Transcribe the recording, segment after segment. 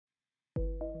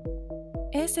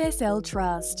SSL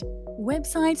Trust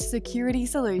Website Security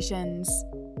Solutions.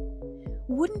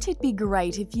 Wouldn't it be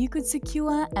great if you could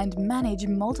secure and manage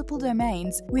multiple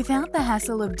domains without the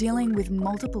hassle of dealing with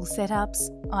multiple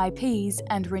setups, IPs,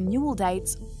 and renewal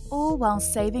dates, all while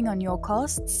saving on your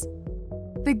costs?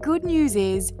 The good news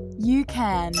is you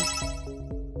can.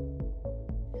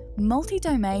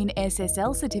 Multi-Domain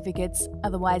SSL Certificates,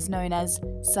 otherwise known as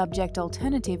Subject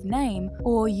Alternative Name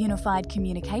or Unified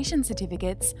Communication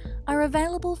Certificates, are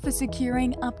available for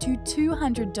securing up to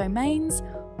 200 domains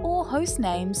or host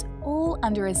names, all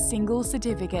under a single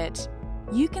certificate.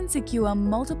 You can secure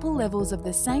multiple levels of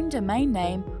the same domain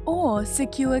name or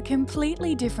secure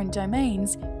completely different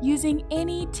domains using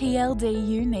any TLD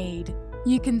you need.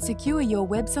 You can secure your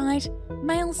website,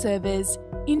 mail servers,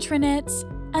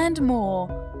 intranets, and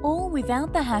more, all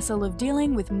without the hassle of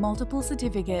dealing with multiple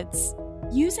certificates.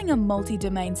 Using a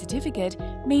multi-domain certificate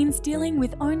means dealing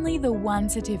with only the one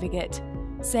certificate,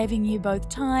 saving you both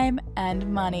time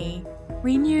and money.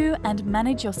 Renew and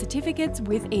manage your certificates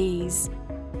with ease.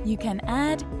 You can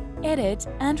add, edit,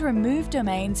 and remove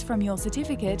domains from your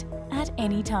certificate at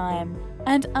any time.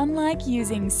 And unlike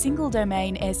using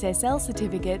single-domain SSL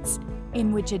certificates,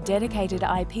 in which a dedicated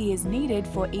IP is needed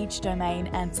for each domain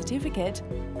and certificate,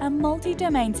 a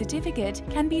multi-domain certificate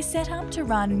can be set up to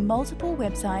run multiple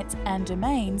websites and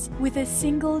domains with a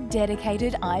single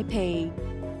dedicated IP.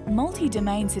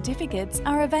 Multi-domain certificates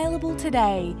are available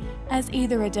today as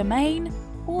either a domain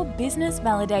or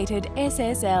business-validated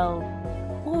SSL.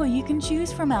 Or you can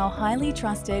choose from our highly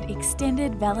trusted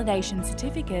extended validation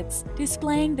certificates,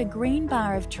 displaying the green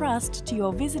bar of trust to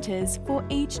your visitors for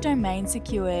each domain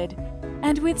secured.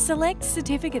 And with select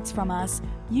certificates from us,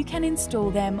 you can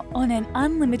install them on an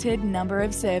unlimited number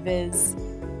of servers.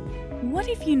 What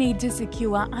if you need to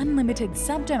secure unlimited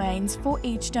subdomains for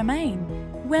each domain?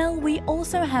 Well, we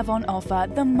also have on offer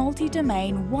the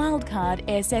Multi-Domain Wildcard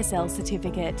SSL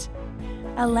Certificate,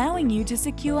 allowing you to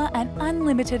secure an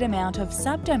unlimited amount of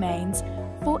subdomains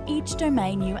for each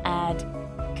domain you add.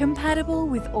 Compatible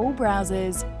with all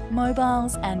browsers,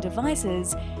 mobiles, and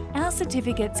devices, our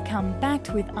certificates come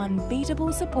backed with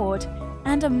unbeatable support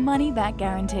and a money-back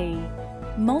guarantee.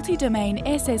 Multi-domain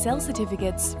SSL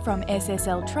certificates from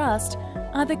SSL Trust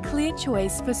are the clear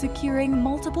choice for securing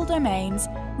multiple domains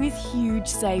with huge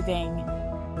saving.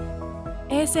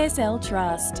 SSL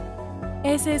Trust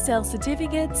SSL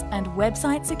certificates and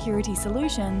website security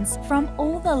solutions from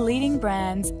all the leading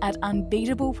brands at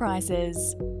unbeatable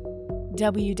prices.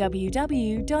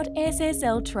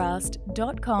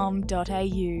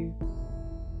 www.ssltrust.com.au